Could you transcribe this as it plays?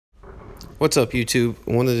What's up, YouTube?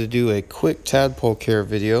 I wanted to do a quick tadpole care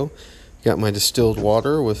video. Got my distilled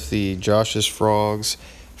water with the Josh's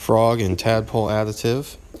Frog and tadpole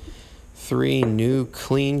additive. 3 new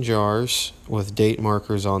clean jars with date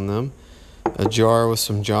markers on them. A jar with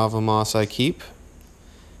some Java moss I keep.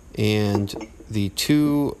 And the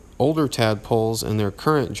 2 older tadpoles in their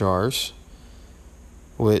current jars,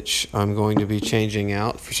 which I'm going to be changing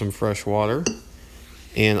out for some fresh water.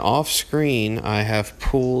 And off screen, I have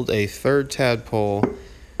pulled a 3rd tadpole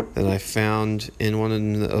that I found in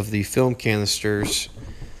one of the film canisters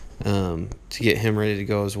to get him ready to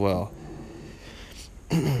go as well.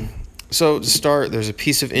 So to start, there's a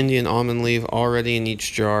piece of Indian almond leaf already in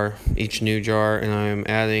each new jar, and I'm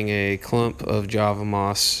adding a clump of Java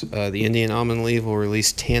moss. The Indian almond leaf will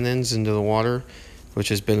release tannins into the water,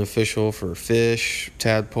 which is beneficial for fish,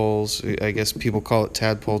 tadpoles. I guess people call it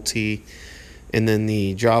tadpole tea. And then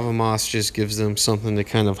the Java moss just gives them something to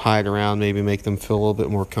kind of hide around, maybe make them feel a little bit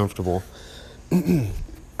more comfortable. And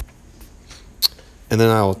then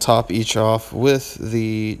I will top each off with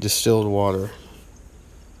the distilled water.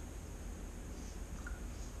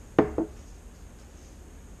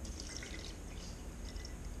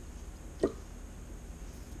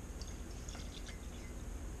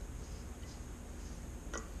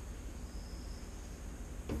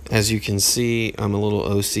 As you can see, I'm a little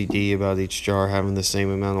OCD about each jar having the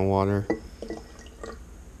same amount of water.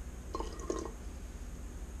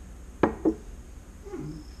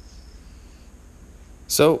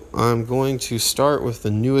 So I'm going to start with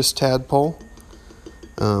the newest tadpole.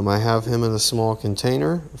 I have him in a small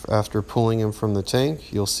container. After pulling him from the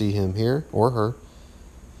tank, you'll see him here, or her.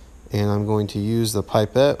 And I'm going to use the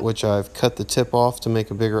pipette, which I've cut the tip off to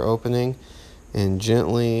make a bigger opening, and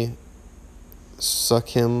gently suck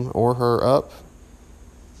him or her up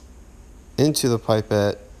into the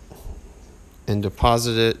pipette and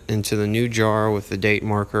deposit it into the new jar with the date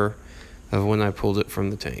marker of when I pulled it from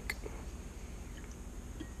the tank.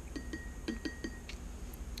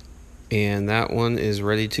 And that one is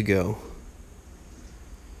ready to go.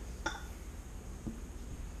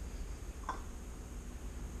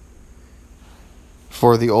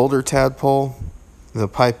 For the older tadpole, the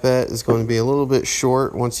pipette is going to be a little bit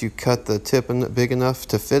short once you cut the tip big enough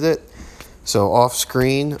to fit it. So off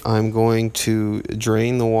screen, I'm going to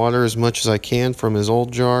drain the water as much as I can from his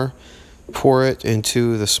old jar, pour it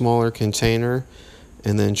into the smaller container,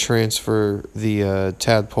 and then transfer the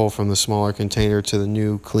tadpole from the smaller container to the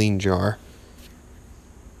new clean jar.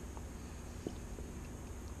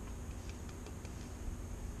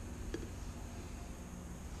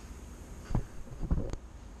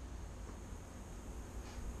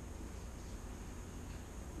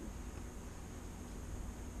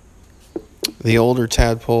 The older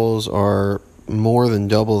tadpoles are more than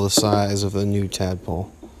double the size of the new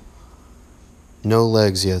tadpole. No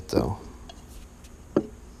legs yet, though.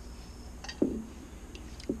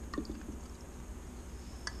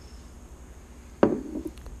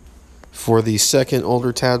 For the second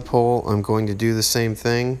older tadpole, I'm going to do the same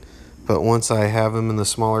thing, but once I have him in the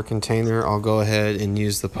smaller container, I'll go ahead and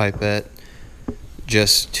use the pipette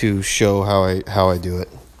just to show how I do it.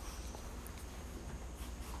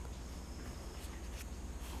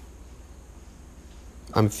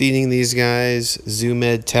 I'm feeding these guys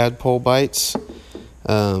ZooMed tadpole bites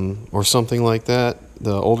or something like that.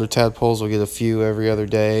 The older tadpoles will get a few every other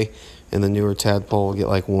day, and the newer tadpole will get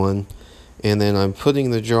like 1. And then I'm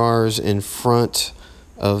putting the jars in front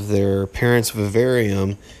of their parents'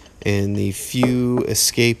 vivarium, and the few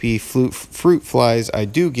escapee fruit flies I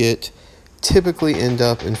do get typically end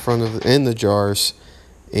up in the jars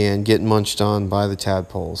and get munched on by the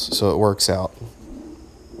tadpoles, so it works out.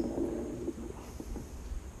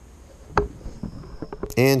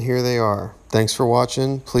 And here they are. Thanks for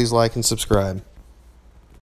watching. Please like and subscribe.